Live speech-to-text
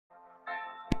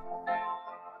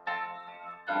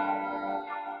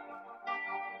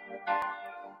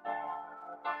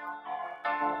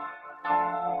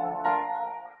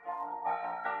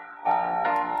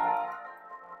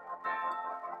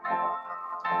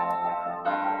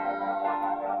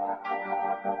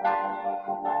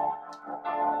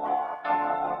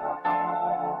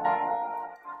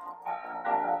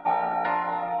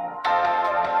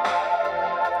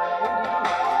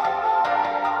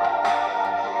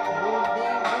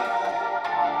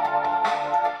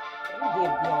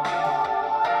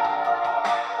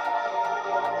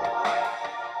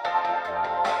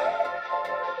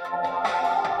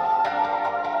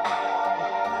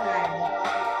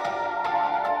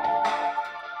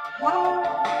how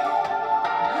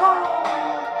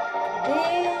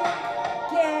they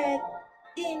get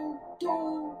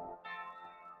into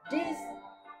this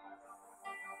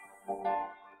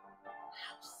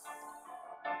house.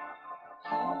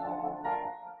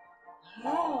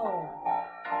 How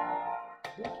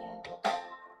they get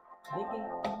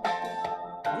into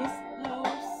this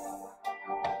house.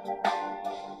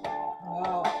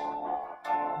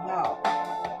 How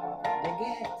they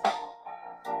get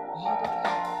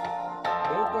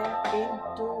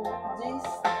into this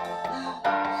house.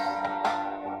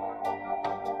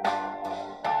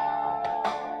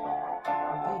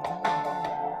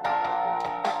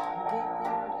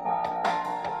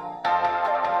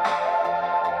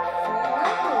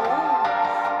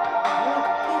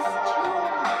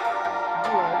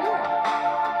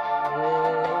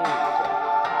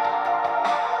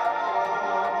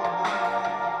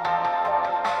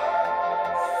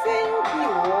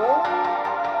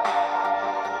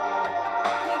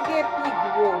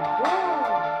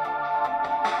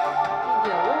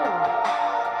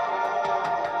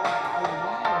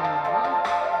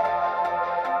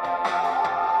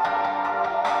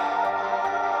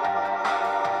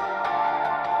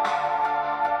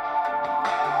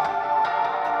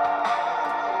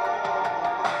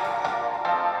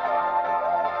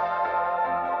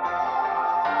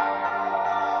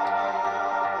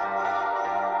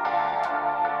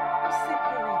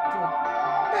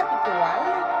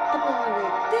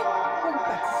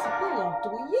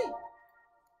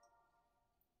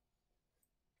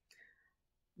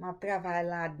 Je travaille à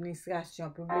l'administration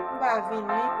publique. Je vais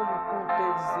venir pour me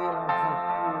contester l'envoi.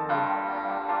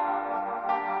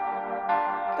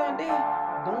 Attendez,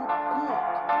 don't count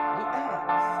the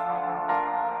eggs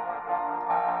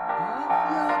of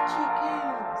your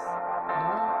chickens.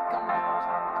 Don't count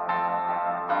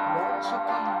your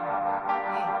chicken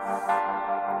eggs.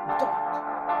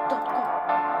 Don't count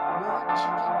your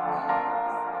chicken eggs.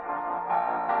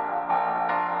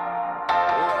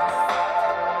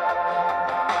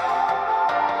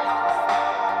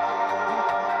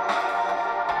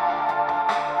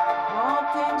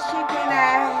 Chicken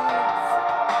eggs.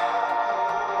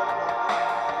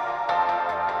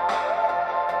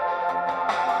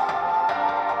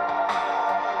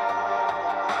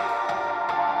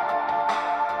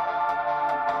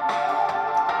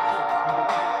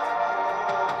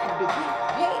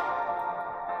 Hey,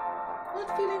 not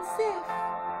feeling safe.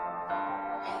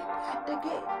 Hey, at the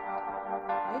gate.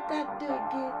 Hey, at the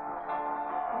gate.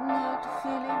 Not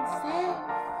feeling safe.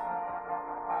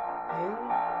 Hey.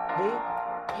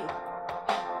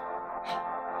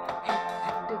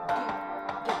 At the gate,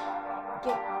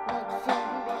 not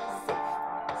feeling safe,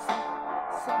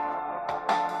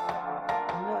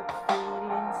 not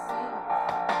feeling safe.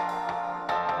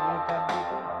 At the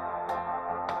gate, not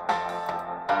feeling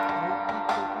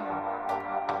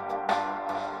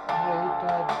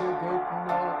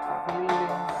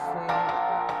safe.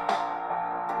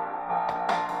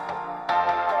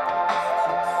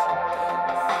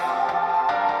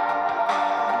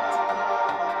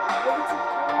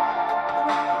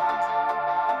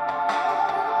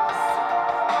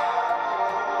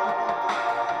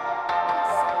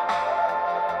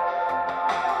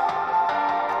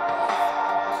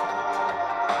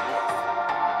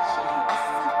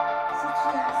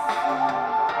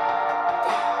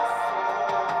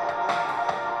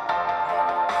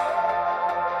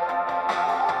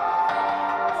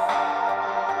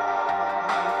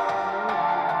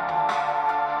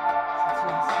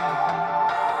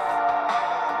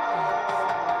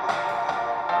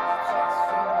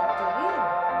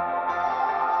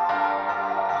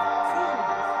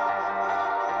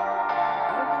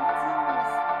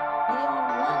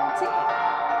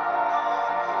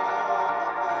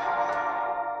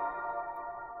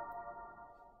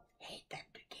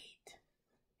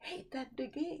 Hate at the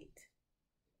gate.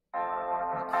 Not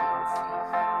feeling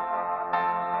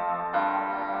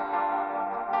safe.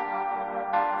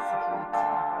 Security.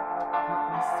 Not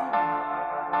missing.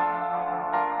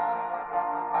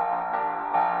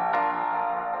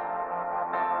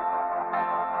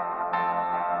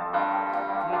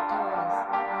 Three toys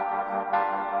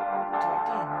to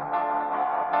attend.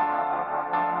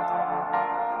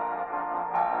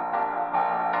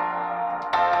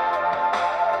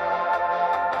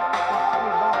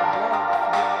 Don't worry about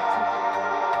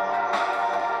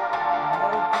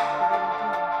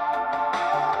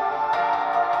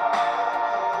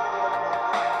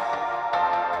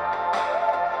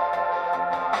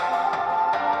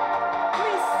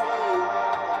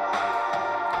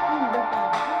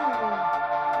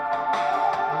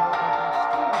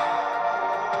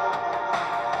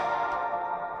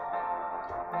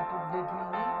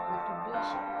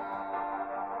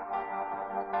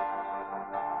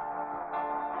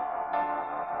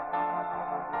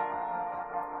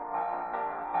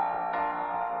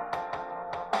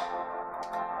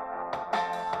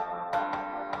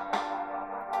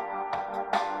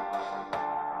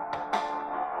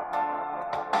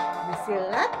Se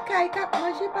rat kay kap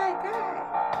manje pay kay.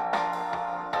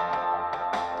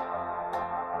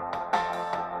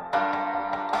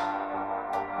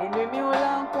 Enemi ou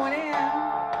lan konen,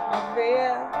 ap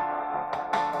veye.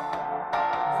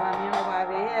 Zami ou pa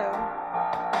veye.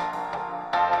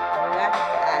 Rat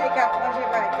kay kap manje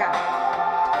pay kay.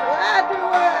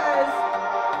 Flatterers!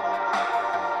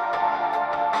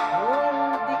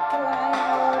 Will decline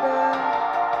order.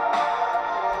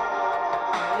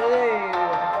 Hey.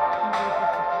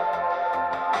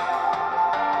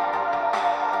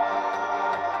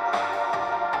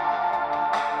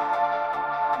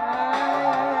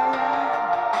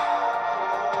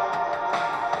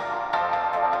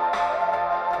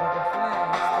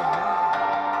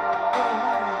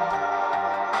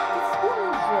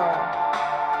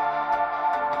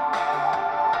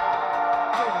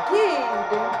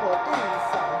 The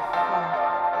importance of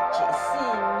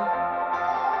chasing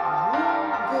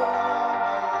de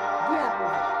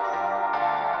approval.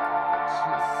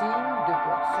 Chasing de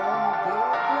personnes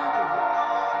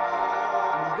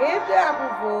de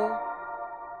approval.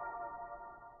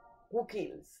 Who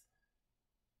kills?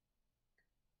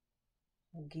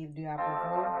 Who give the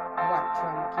approval? Who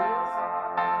actually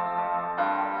kills?